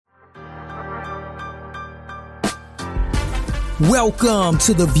Welcome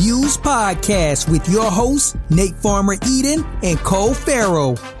to the VEWS podcast with your hosts, Nate Farmer Eden and Cole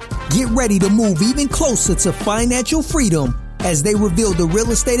Farrow. Get ready to move even closer to financial freedom as they reveal the real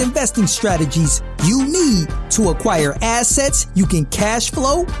estate investing strategies you need to acquire assets you can cash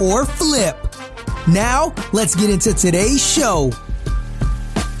flow or flip. Now, let's get into today's show.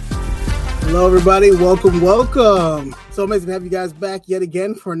 Hello, everybody. Welcome. So amazing to have you guys back yet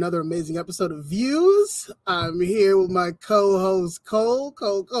again for another amazing episode of VEWS. I'm here with my co-host, Cole.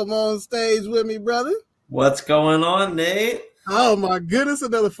 Cole, come on stage with me, brother. What's going on, Nate? Oh, my goodness.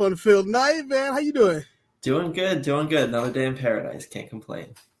 Another fun-filled night, man. How you doing? Doing good. Another day in paradise. Can't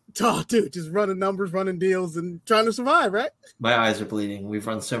complain. Oh, dude, just running numbers, running deals, and trying to survive, right? My eyes are bleeding. We've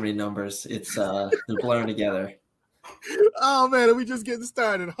run so many numbers. It's they're blurring together. Oh, man, are we just getting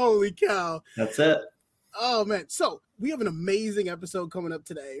started? Holy cow. That's it. Oh, man. So we have an amazing episode coming up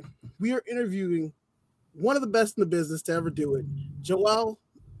today. We are interviewing one of the best in the business to ever do it, Joao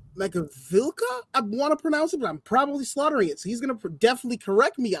Macavilca. I want to pronounce it, but I'm probably slaughtering it. So he's going to definitely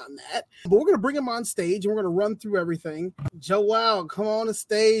correct me on that. But we're going to bring him on stage, and we're going to run through everything. Joao, come on the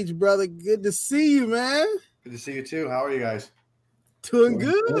stage, brother. Good to see you, man. Good to see you, too. How are you guys? Doing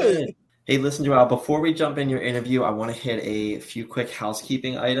good. Hey, listen, Joao, before we jump in your interview, I want to hit a few quick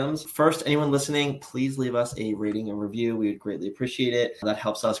housekeeping items. First, anyone listening, please leave us a rating and review. We would greatly appreciate it. That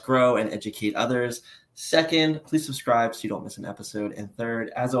helps us grow and educate others. Second, please subscribe so you don't miss an episode. And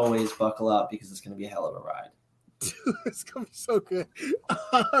third, as always, buckle up because it's going to be a hell of a ride. Dude, it's going to be so good.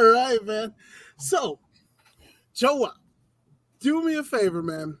 All right, man. So, Joao, do me a favor,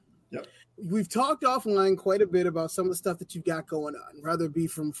 man. Yep. We've talked offline quite a bit about some of the stuff that you've got going on, whether it be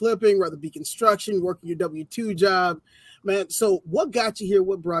from flipping, whether it be construction, working your W-2 job. Man, so what got you here?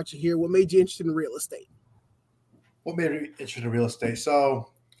 What brought you here? What made you interested in real estate? What made me interested in real estate?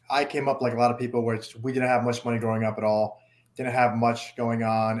 So I came up like a lot of people where we didn't have much money growing up at all, didn't have much going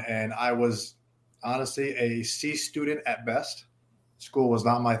on, and I was honestly a C student at best. School was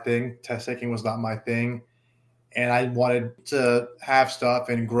not my thing. Test taking was not my thing. And I wanted to have stuff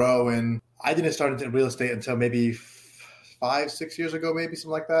and grow, and I didn't start into real estate until maybe 5-6 years ago, maybe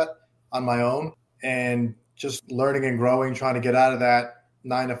something like that, on my own. And just learning and growing, trying to get out of that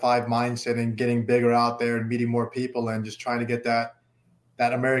 9-to-5 mindset and getting bigger out there and meeting more people and just trying to get that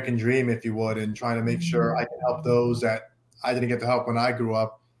American dream, if you would, and trying to make sure I can help those that I didn't get to help when I grew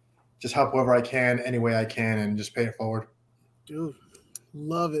up. Just help whoever I can, any way I can, and just pay it forward. Dude,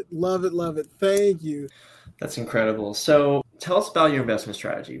 love it. Thank you. That's incredible. So tell us about your investment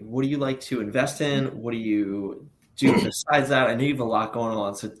strategy. What do you like to invest in? What do you do besides that? I know you have a lot going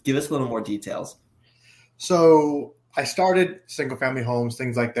on, so give us a little more details. So I started single family homes,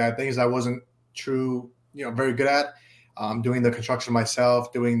 things like that, things I wasn't very good at. Doing the construction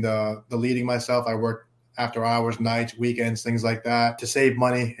myself, doing the leading myself. I worked after hours, nights, weekends, things like that to save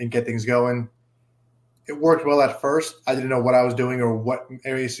money and get things going. It worked well at first. I didn't know what I was doing or what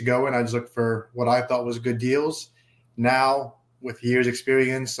areas to go in. I just looked for what I thought was good deals. Now, with years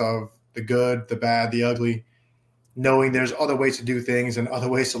experience of the good, the bad, the ugly, knowing there's other ways to do things and other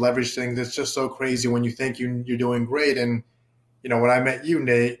ways to leverage things, it's just so crazy when you think you're doing great. And, when I met you,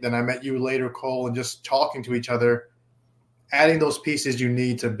 Nate, then I met you later, Cole, and just talking to each other, adding those pieces you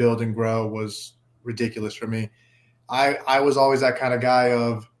need to build and grow was ridiculous for me. I was always that kind of guy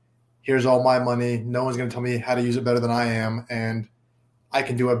of, here's all my money. No one's going to tell me how to use it better than I am, and I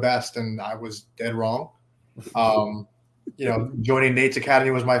can do it best. And I was dead wrong. Joining Nate's Academy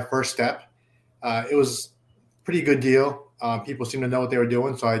was my first step. It was a pretty good deal. People seemed to know what they were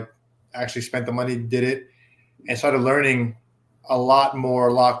doing, so I actually spent the money, did it, and started learning a lot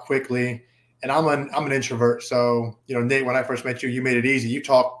quickly. And I'm an introvert, so Nate, when I first met you, you made it easy. You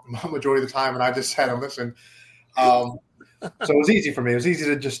talk majority of the time, and I just sat and listened. So it was easy for me. It was easy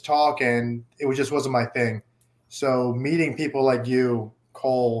to just talk, and it just wasn't my thing. So meeting people like you,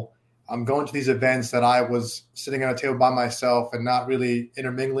 Cole, I'm going to these events that I was sitting on a table by myself and not really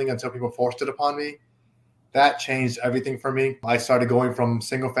intermingling until people forced it upon me. That changed everything for me. I started going from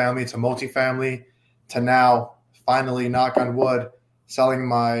single family to multifamily to now, finally, knock on wood,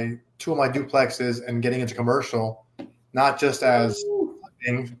 selling two of my duplexes and getting into commercial, not just as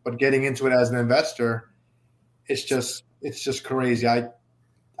flipping, but getting into it as an investor. It's just crazy. I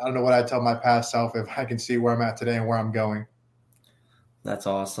don't know what I'd tell my past self if I can see where I'm at today and where I'm going. That's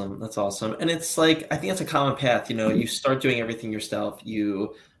awesome. And it's like, I think it's a common path. You start doing everything yourself.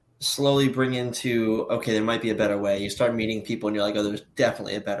 You slowly bring into, okay, there might be a better way. You start meeting people and you're like, oh, there's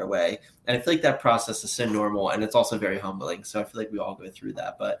definitely a better way. And I feel like that process is so normal, and it's also very humbling. So I feel like we all go through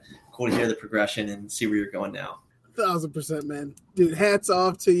that, but cool to hear the progression and see where you're going now. 1,000%, man. Dude, hats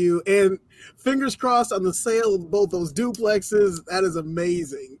off to you. And fingers crossed on the sale of both those duplexes. That is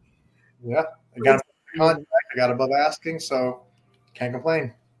amazing. Yeah. I got a contract. I got above asking, so can't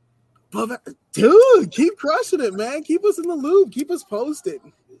complain. Dude, keep crushing it, man. Keep us in the loop. Keep us posted.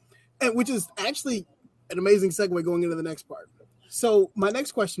 And which is actually an amazing segue going into the next part. So my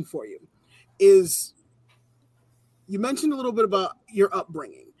next question for you is, you mentioned a little bit about your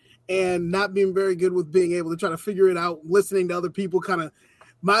upbringing and not being very good with being able to try to figure it out, listening to other people, kind of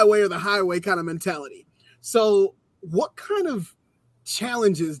my way or the highway kind of mentality. So what kind of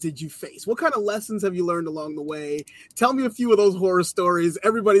challenges did you face? What kind of lessons have you learned along the way? Tell me a few of those horror stories.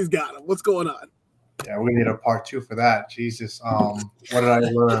 Everybody's got them. What's going on? Yeah, we need a part 2 for that. Jesus. What did I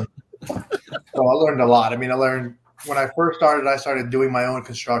learn? So I learned a lot. I mean, when I first started, I started doing my own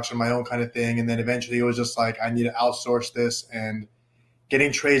construction, my own kind of thing. And then eventually it was just like, I need to outsource this, and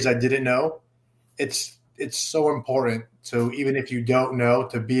getting trades I didn't know. It's so important to, even if you don't know,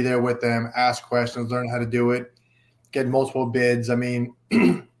 to be there with them, ask questions, learn how to do it, get multiple bids. I mean,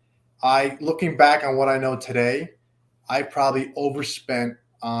 looking back on what I know today, I probably overspent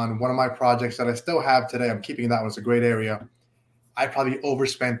on one of my projects that I still have today. I'm keeping that one. It's a great area. I probably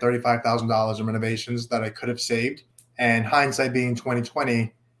overspent $35,000 in renovations that I could have saved. And hindsight being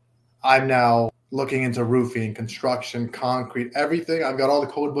 2020, I'm now looking into roofing, construction, concrete, everything. I've got all the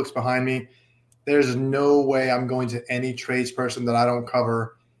code books behind me. There's no way I'm going to any tradesperson that I don't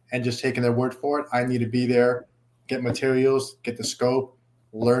cover and just taking their word for it. I need to be there, get materials, get the scope,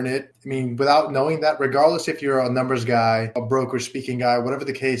 learn it. I mean, without knowing that, regardless if you're a numbers guy, a broker, speaking guy, whatever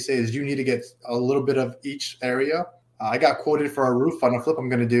the case is, you need to get a little bit of each area. I got quoted for a roof on a flip. I'm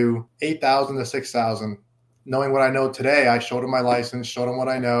going to do $8,000 to $6,000. Knowing what I know today, I showed them my license, showed them what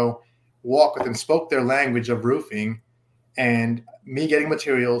I know, walked with them, spoke their language of roofing, and me getting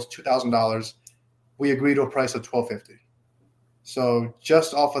materials, $2,000. We agreed to a price of $1,250. So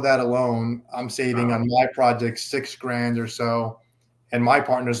just off of that alone, I'm saving on my project $6,000 or so, and my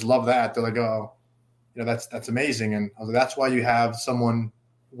partners love that. They're like, "Oh, that's amazing." And I was like, that's why you have someone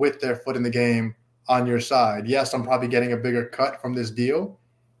with their foot in the game on your side. Yes, I'm probably getting a bigger cut from this deal,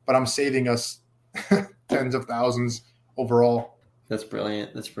 but I'm saving us tens of thousands overall. That's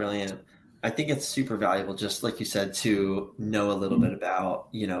brilliant. I think it's super valuable, just like you said, to know a little bit about,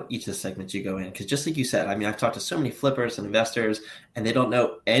 each of the segments you go in. Because just like you said, I mean, I've talked to so many flippers and investors, and they don't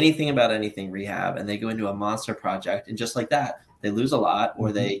know anything about anything rehab, and they go into a monster project, and just like that, they lose a lot,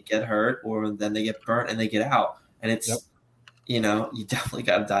 or they get hurt, or then they get burnt and they get out. And it's, you definitely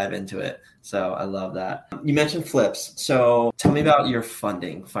got to dive into it. So I love that. You mentioned flips. So tell me about your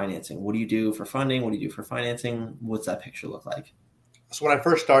financing. What do you do for funding? What do you do for financing? What's that picture look like? So when I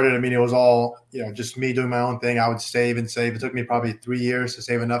first started, I mean, it was all, just me doing my own thing. I would save and save. It took me probably 3 years to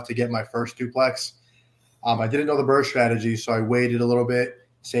save enough to get my first duplex. I didn't know the BRRRR strategy, so I waited a little bit,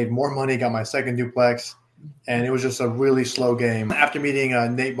 saved more money, got my second duplex, and it was just a really slow game. After meeting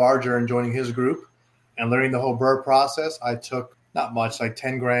Nate Barger and joining his group and learning the whole BRRRR process, I took not much, like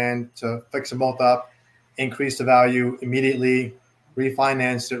 $10,000 to fix them both up, increase the value immediately,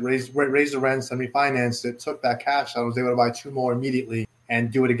 refinanced it, raised the rents, and refinanced it, took that cash. I was able to buy 2 more immediately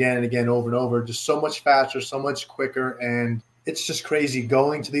and do it again and again over and over, just so much faster, so much quicker. And it's just crazy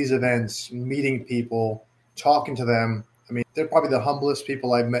going to these events, meeting people, talking to them. I mean, they're probably the humblest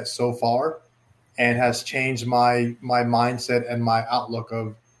people I've met so far, and has changed my mindset and my outlook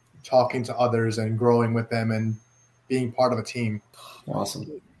of talking to others and growing with them and being part of a team.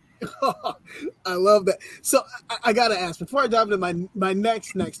 Awesome. I love that. So I got to ask, before I dive into my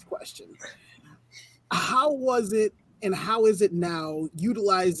next question, how was it and how is it now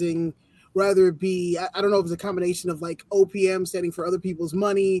utilizing, whether it be, I don't know if it's a combination of like OPM, standing for other people's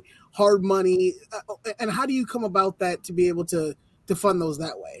money, hard money, and how do you come about that to be able to fund those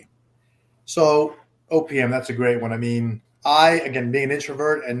that way? So OPM, that's a great one. I mean, again, being an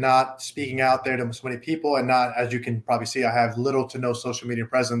introvert and not speaking out there to so many people, and not, as you can probably see, I have little to no social media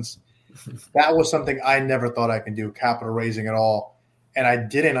presence. That was something I never thought I could do, capital raising at all. And I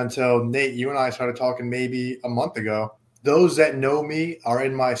didn't until, Nate, you and I started talking maybe a month ago. Those that know me are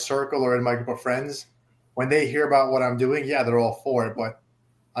in my circle or in my group of friends. When they hear about what I'm doing, yeah, they're all for it. But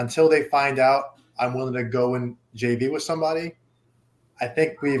until they find out I'm willing to go in JV with somebody, I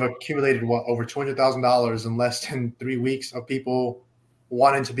think we've accumulated, over $200,000 in less than 3 weeks of people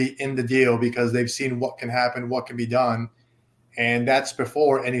wanting to be in the deal because they've seen what can happen, what can be done. And that's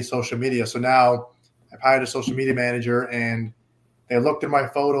before any social media. So now I've hired a social media manager, and they looked at my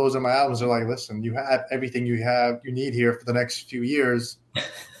photos and my albums. They're like, listen, you have everything you need here for the next few years.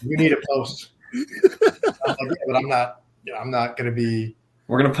 You need a post. I'm like, yeah, but I'm not going to be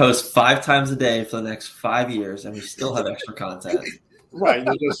We're going to post 5 times a day for the next 5 years, and we still have extra content. Right.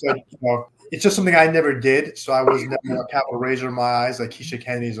 Just like, it's just something I never did. So I was never a capital raiser in my eyes. Like Keisha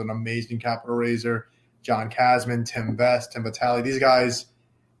Kennedy is an amazing capital raiser. John Kasman, Tim Vest, Tim Vitale. These guys,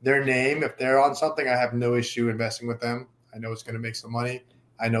 their name, if they're on something, I have no issue investing with them. I know it's going to make some money.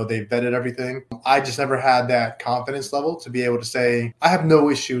 I know they vetted everything. I just never had that confidence level to be able to say, I have no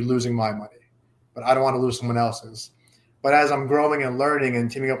issue losing my money, but I don't want to lose someone else's. But as I'm growing and learning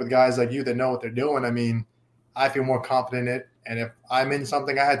and teaming up with guys like you that know what they're doing, I mean, I feel more confident in it. And if I'm in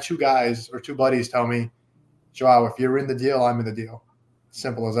something, I had 2 guys or 2 buddies tell me, Joao, if you're in the deal, I'm in the deal.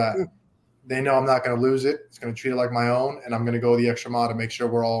 Simple as that. They know I'm not going to lose it. It's going to treat it like my own, and I'm going to go the extra mile to make sure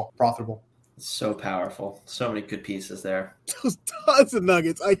we're all profitable. So powerful. So many good pieces there. Just tons of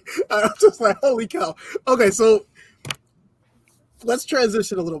nuggets. I'm just like, holy cow. Okay, so let's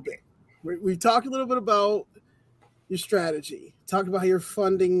transition a little bit. We've talked a little bit about your strategy, talked about how you're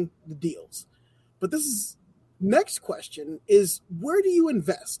funding the deals. But this is next question is, where do you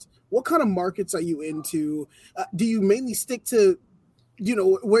invest? What kind of markets are you into? Do you mainly stick to,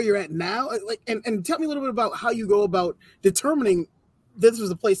 where you're at now? And tell me a little bit about how you go about determining this is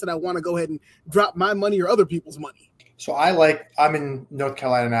the place that I want to go ahead and drop my money or other people's money. So I'm in North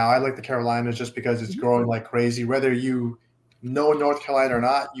Carolina now. I like the Carolinas just because it's growing like crazy. Whether you know North Carolina or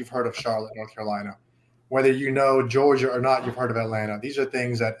not, you've heard of Charlotte, North Carolina. Whether you know Georgia or not, you've heard of Atlanta. These are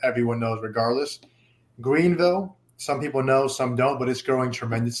things that everyone knows regardless. Greenville, some people know, some don't, but it's growing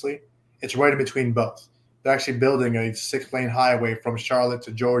tremendously. It's right in between both. They're actually building a 6-lane highway from Charlotte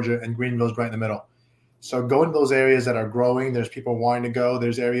to Georgia, and Greenville's right in the middle. So go into those areas that are growing. There's people wanting to go.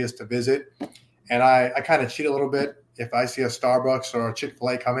 There's areas to visit. And I kind of cheat a little bit. If I see a Starbucks or a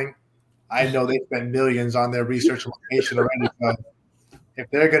Chick-fil-A coming, I know they spent millions on their research and location already. But if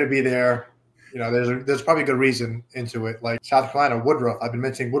they're going to be there, there's probably a good reason into it. Like South Carolina, Woodruff. I've been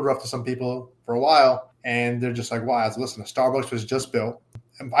mentioning Woodruff to some people for a while, and they're just like, wow, listen, Starbucks was just built.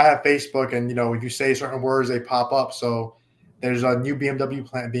 I have Facebook, and, if you say certain words, they pop up. So there's a new BMW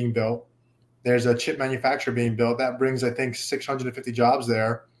plant being built. There's a chip manufacturer being built. That brings, I think, 650 jobs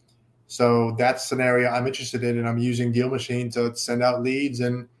there. So that's an area I'm interested in, and I'm using Deal Machine to send out leads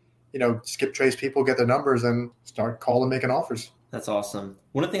and, skip trace people, get their numbers, and start calling, making offers. That's awesome.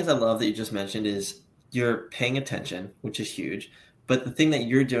 One of the things I love that you just mentioned is you're paying attention, which is huge. But the thing that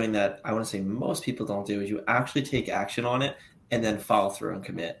you're doing that I want to say most people don't do is you actually take action on it and then follow through and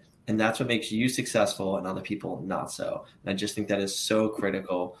commit. And that's what makes you successful and other people not so. And I just think that is so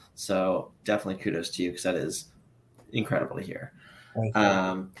critical. So definitely kudos to you because that is incredible to hear.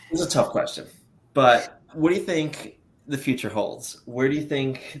 It's a tough question. But what do you think the future holds? Where do you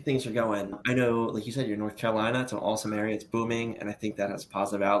think things are going? I know, like you said, you're in North Carolina. It's an awesome area. It's booming. And I think that has a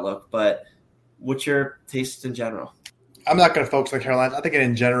positive outlook. But what's your taste in general? I'm not going to focus on the Carolinas. I think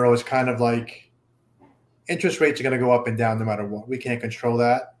in general, it's kind of like interest rates are going to go up and down no matter what. We can't control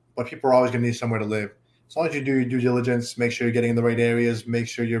that. But people are always going to need somewhere to live. As long as you do your due diligence, make sure you're getting in the right areas, make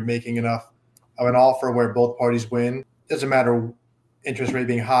sure you're making enough of an offer where both parties win. It doesn't matter interest rate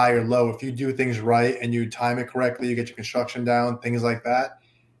being high or low. If you do things right and you time it correctly, you get your construction down, things like that,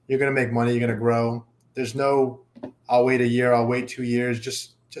 you're going to make money, you're going to grow. There's no, I'll wait a year, I'll wait 2 years.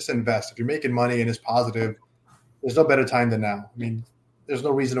 Just invest. If you're making money and it's positive, there's no better time than now. I mean, there's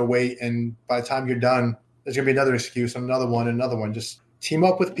no reason to wait. And by the time you're done, there's going to be another excuse, another one. Just team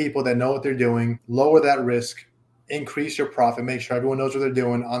up with people that know what they're doing, lower that risk, increase your profit, make sure everyone knows what they're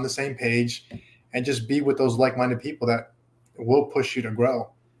doing, on the same page, and just be with those like-minded people that will push you to grow.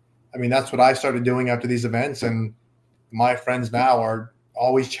 I mean, that's what I started doing after these events, and my friends now are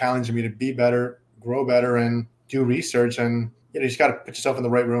always challenging me to be better, grow better, and do research, and you just got to put yourself in the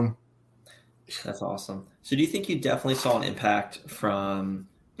right room. That's awesome. So do you think you definitely saw an impact from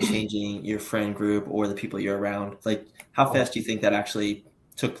changing your friend group or the people you're around? Like, how fast do you think that actually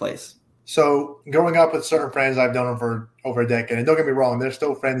took place? So growing up with certain friends, I've known them for over a decade. And don't get me wrong, they're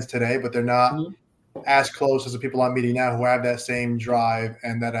still friends today, but they're not as close as the people I'm meeting now who have that same drive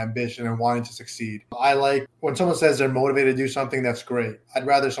and that ambition and wanting to succeed. I like when someone says they're motivated to do something, that's great. I'd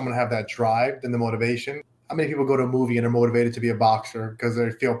rather someone have that drive than the motivation. How many people go to a movie and are motivated to be a boxer because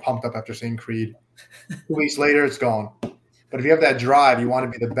they feel pumped up after seeing Creed? 2 weeks later, it's gone. But if you have that drive, you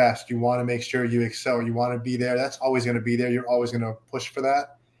want to be the best. You want to make sure you excel. You want to be there. That's always going to be there. You're always going to push for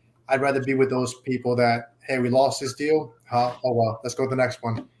that. I'd rather be with those people that, hey, we lost this deal. Oh, well, let's go to the next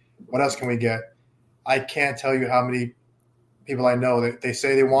one. What else can we get? I can't tell you how many people I know that they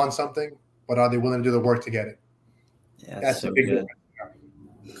say they want something, but are they willing to do the work to get it? Yeah, that's so good.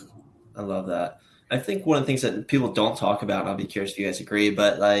 I love that. I think one of the things that people don't talk about, and I'll be curious if you guys agree,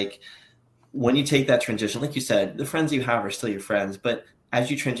 but like when you take that transition, like you said, the friends you have are still your friends, but as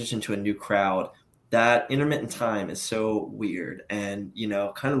you transition to a new crowd, that intermittent time is so weird and,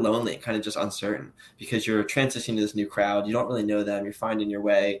 kind of lonely, kind of just uncertain, because you're transitioning to this new crowd. You don't really know them. You're finding your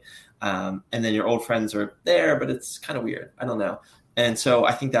way. And then your old friends are there, but it's kind of weird. I don't know. And so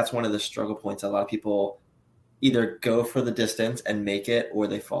I think that's one of the struggle points. A lot of people either go for the distance and make it, or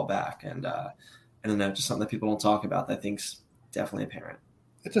they fall back. And I don't know, just something that people don't talk about that I think's definitely apparent.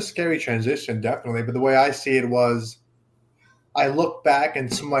 It's a scary transition, definitely. But the way I see it was, I look back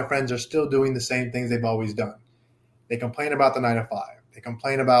and some of my friends are still doing the same things they've always done. They complain about the 9 to 5. They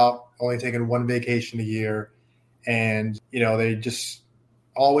complain about only taking one vacation a year. And, they just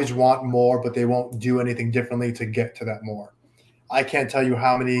always want more, but they won't do anything differently to get to that more. I can't tell you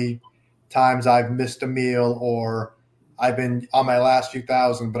how many times I've missed a meal or I've been on my last few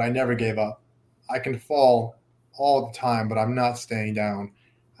thousand, but I never gave up. I can fall all the time, but I'm not staying down.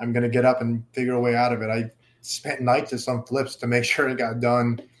 I'm going to get up and figure a way out of it. I spent nights at some flips to make sure it got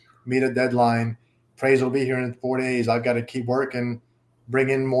done, meet a deadline. Praise will be here in 4 days. I've got to keep working, bring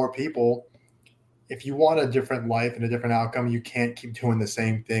in more people. If you want a different life and a different outcome, you can't keep doing the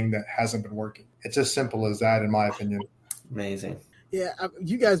same thing that hasn't been working. It's as simple as that, in my opinion. Amazing. Yeah,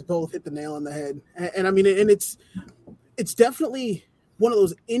 you guys both hit the nail on the head. And I mean, and it's definitely one of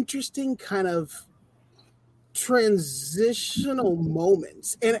those interesting kind of transitional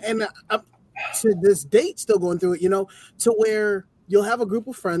moments. And to this date, still going through it, to where you'll have a group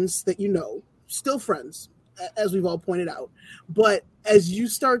of friends that still friends, as we've all pointed out. But as you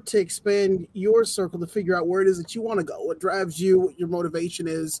start to expand your circle to figure out where it is that you want to go, what drives you, what your motivation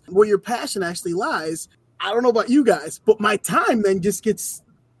is, where your passion actually lies, I don't know about you guys, but my time then just gets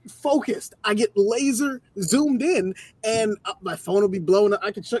focused. I get laser zoomed in, and my phone will be blowing up.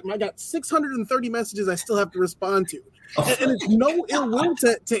 I got 630 messages I still have to respond to. And it's no ill will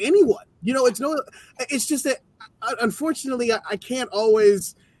to anyone. It's just that unfortunately I can't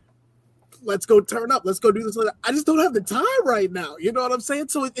always, let's go turn up, let's go do this. I just don't have the time right now. You know what I'm saying?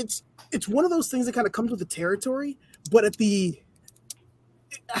 So it's one of those things that kind of comes with the territory, but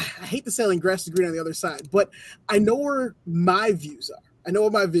I hate to say like grass is green on the other side, but I know where my views are. I know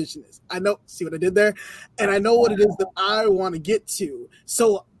what my vision is. I know, see what I did there? And I know what it is that I want to get to.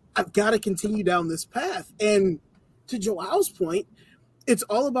 So I've got to continue down this path. And to Joao's point, it's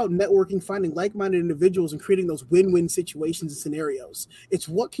all about networking, finding like-minded individuals, and creating those win-win situations and scenarios. It's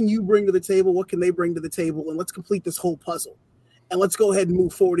what can you bring to the table? What can they bring to the table? And let's complete this whole puzzle. And let's go ahead and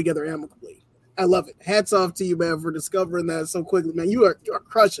move forward together amicably. I love it. Hats off to you, man, for discovering that so quickly, man. You are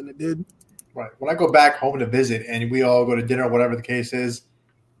crushing it, dude. Right. When I go back home to visit and we all go to dinner, whatever the case is,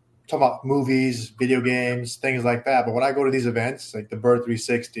 talk about movies, video games, things like that. But when I go to these events, like the Bird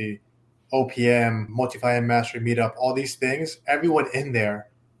 360, OPM, Multi-Finance Mastery Meetup, all these things, everyone in there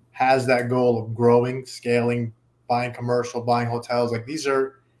has that goal of growing, scaling, buying commercial, buying hotels. Like, these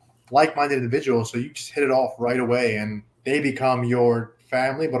are like-minded individuals. So you just hit it off right away and they become your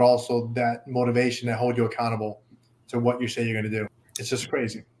family, but also that motivation that hold you accountable to what you say you're going to do. It's just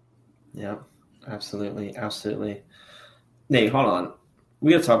crazy. Yeah, absolutely. Absolutely. Nate, hold on.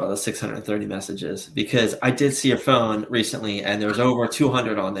 We got to talk about the 630 messages, because I did see your phone recently and there was over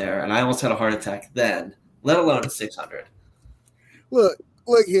 200 on there, and I almost had a heart attack then, let alone at 600. Look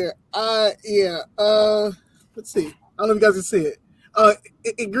here. Let's see. I don't know if you guys can see it.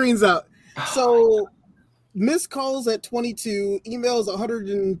 It greens out. So missed calls at 22, emails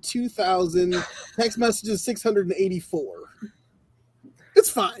 102,000, text messages 684. It's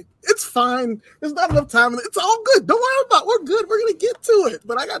fine. It's fine. There's not enough time. It's all good. Don't worry about it. We're good. We're going to get to it.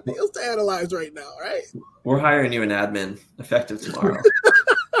 But I got deals to analyze right now, right? We're hiring you an admin effective tomorrow.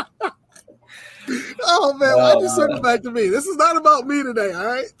 Oh, man. Why you circle back to me? This is not about me today, all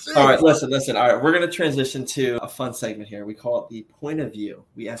right? Jeez. All right, listen. All right, we're going to transition to a fun segment here. We call it the point of view.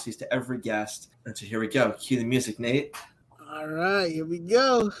 We ask these to every guest. And so here we go. Cue the music, Nate. All right, here we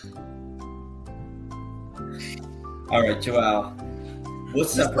go. All right, Joao. What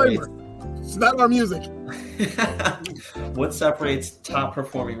separates? It's not our music. What separates top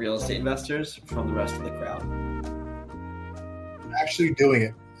performing real estate investors from the rest of the crowd? Actually doing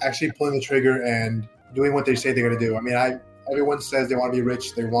it, actually pulling the trigger and doing what they say they're going to do. I mean, everyone says they want to be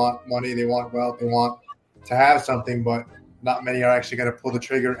rich, they want money, they want wealth, they want to have something, but not many are actually going to pull the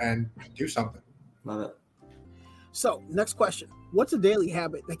trigger and do something. Love it. So, next question. What's a daily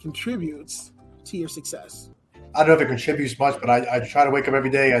habit that contributes to your success? I don't know if it contributes much, but I try to wake up every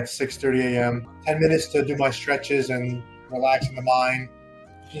day at 6:30 a.m., 10 minutes to do my stretches and relaxing the mind,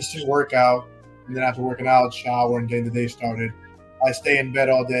 just to work out. And then after working out, shower and getting the day started. I stay in bed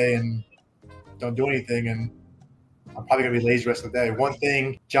all day and don't do anything, and I'm probably going to be lazy the rest of the day. One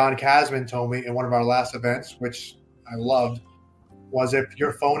thing John Kasman told me in one of our last events, which I loved, was if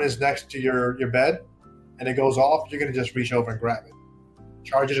your phone is next to your bed and it goes off, you're going to just reach over and grab it.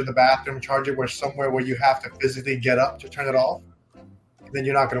 Charge it in the bathroom, charge it somewhere where you have to physically get up to turn it off. And then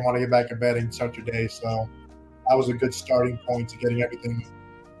you're not going to want to get back in bed and start your day. So that was a good starting point to getting everything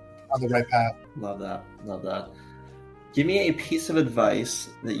on the right path. Love that. Love that. Give me a piece of advice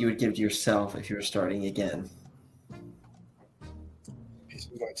that you would give to yourself if you were starting again. Piece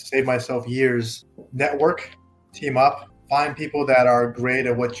of advice to save myself years. Network, team up, find people that are great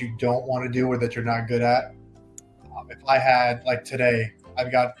at what you don't want to do or that you're not good at. If I had, like today, I've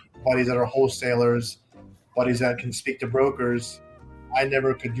got buddies that are wholesalers, buddies that can speak to brokers. I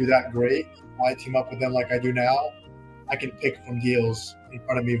never could do that great. I team up with them like I do now. I can pick from deals in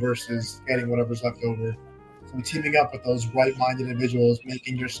front of me versus getting whatever's left over. So teaming up with those right-minded individuals,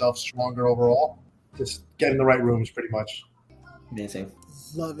 making yourself stronger overall, just get in the right rooms pretty much. Amazing.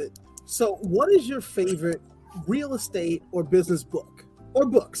 Love it. So what is your favorite real estate or business book or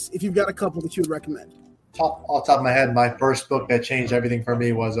books, if you've got a couple that you would recommend? Off the top of my head, my first book that changed everything for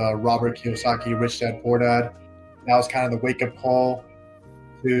me was Robert Kiyosaki, Rich Dad, Poor Dad. That was kind of the wake-up call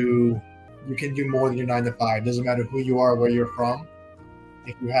to you can do more than your 9 to 5. Doesn't matter who you are, where you're from.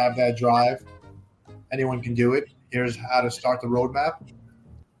 If you have that drive, anyone can do it. Here's how to start the roadmap.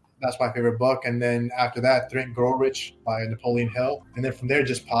 That's my favorite book. And then after that, Think and Grow Rich by Napoleon Hill. And then from there,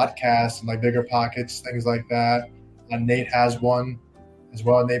 just podcasts and like Bigger Pockets, things like that. And Nate has one as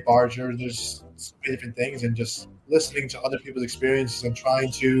well, Nate Barger. There's so many different things, and just listening to other people's experiences and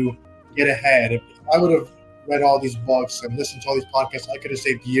trying to get ahead. If I would have read all these books and listened to all these podcasts, I could have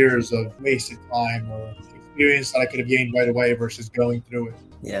saved years of wasted time or experience that I could have gained right away versus going through it.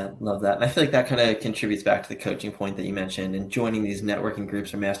 Yeah, love that. And I feel like that kind of contributes back to the coaching point that you mentioned, and joining these networking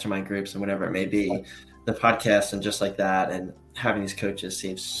groups or mastermind groups and whatever it may be, the podcast and just like that, and having these coaches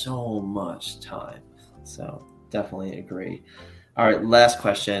saves so much time. So definitely agree. All right, last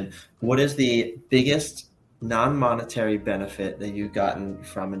question. What is the biggest non-monetary benefit that you've gotten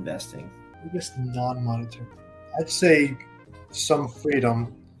from investing? Biggest non-monetary? I'd say some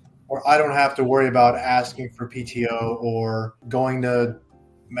freedom, where I don't have to worry about asking for PTO or going to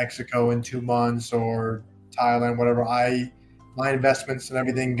Mexico in 2 months or Thailand, whatever. My investments and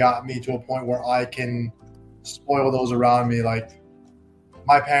everything got me to a point where I can spoil those around me. Like,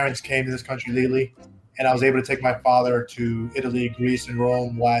 my parents came to this country legally, and I was able to take my father to Italy, Greece, and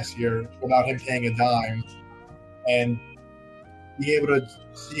Rome last year without him paying a dime, and be able to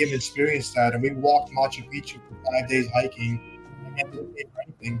see him experience that. And we walked Machu Picchu for 5 days hiking. I can't really pay for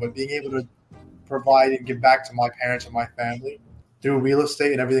anything, but being able to provide and give back to my parents and my family through real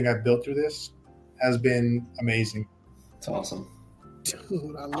estate and everything I've built through this has been amazing. It's awesome.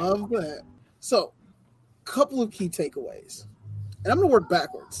 Dude, I love that. So, couple of key takeaways. And I'm going to work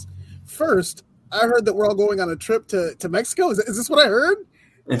backwards. First, I heard that we're all going on a trip to Mexico. Is this what I heard?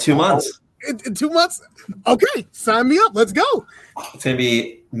 In 2 months. In 2 months? Okay, sign me up. Let's go. It's going to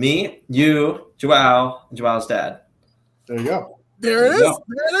be me, you, Joao, and Joao's dad. There you go. There it is.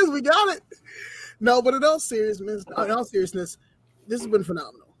 There it is. We got it. No, but in all seriousness, this has been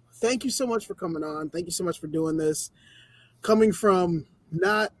phenomenal. Thank you so much for coming on. Thank you so much for doing this. Coming from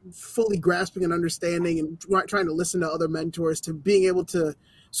not fully grasping and understanding and trying to listen to other mentors to being able to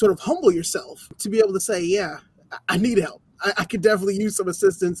sort of humble yourself, to be able to say, yeah, I need help. I could definitely use some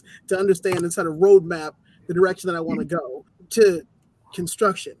assistance to understand and set a roadmap, the direction that I want to go, to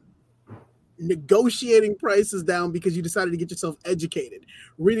construction, negotiating prices down because you decided to get yourself educated,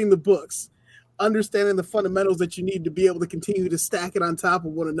 reading the books, understanding the fundamentals that you need to be able to continue to stack it on top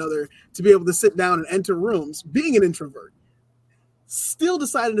of one another, to be able to sit down and enter rooms, being an introvert, still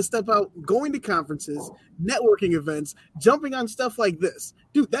deciding to step out, going to conferences, networking events, jumping on stuff like this.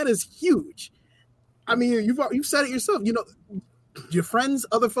 Dude, that is huge. I mean, you've said it yourself. You know, your friends,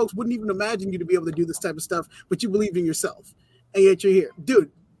 other folks wouldn't even imagine you to be able to do this type of stuff, but you believe in yourself, and yet you're here.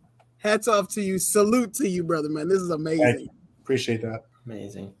 Dude, hats off to you. Salute to you, brother, man. This is amazing. Appreciate that.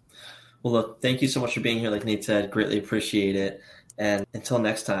 Amazing. Well, look, thank you so much for being here. Like Nate said, greatly appreciate it. And until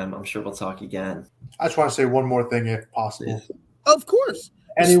next time, I'm sure we'll talk again. I just want to say one more thing, if possible. Please. Of course.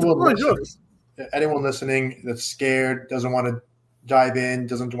 Anyone listening that's scared, doesn't want to dive in,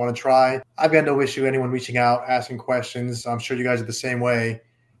 doesn't want to try, I've got no issue anyone reaching out, asking questions. I'm sure you guys are the same way,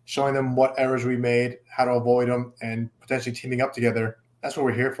 showing them what errors we made, how to avoid them, and potentially teaming up together. That's what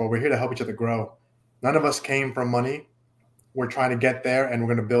we're here for. We're here to help each other grow. None of us came from money. We're trying to get there, and we're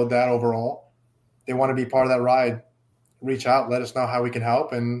going to build that overall. They want to be part of that ride. Reach out, let us know how we can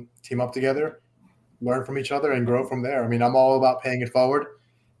help, and team up together, learn from each other, and grow from there. I mean, I'm all about paying it forward.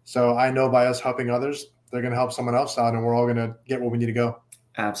 So I know by us helping others, they're going to help someone else out, and we're all going to get where we need to go.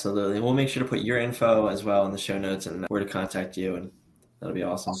 Absolutely. We'll make sure to put your info as well in the show notes and where to contact you. And That'll be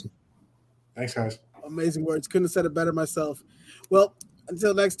awesome. Thanks, guys. Amazing words. Couldn't have said it better myself. Well,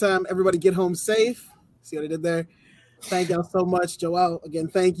 until next time, everybody get home safe. See what I did there? Thank y'all so much. Joao, again,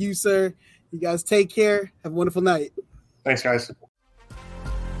 thank you, sir. You guys take care. Have a wonderful night. Thanks, guys.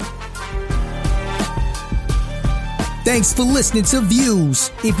 Thanks for listening to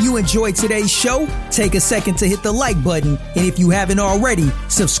Views. If you enjoyed today's show, take a second to hit the like button. And if you haven't already,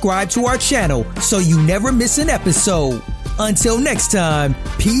 subscribe to our channel so you never miss an episode. Until next time,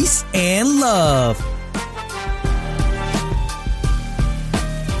 peace and love.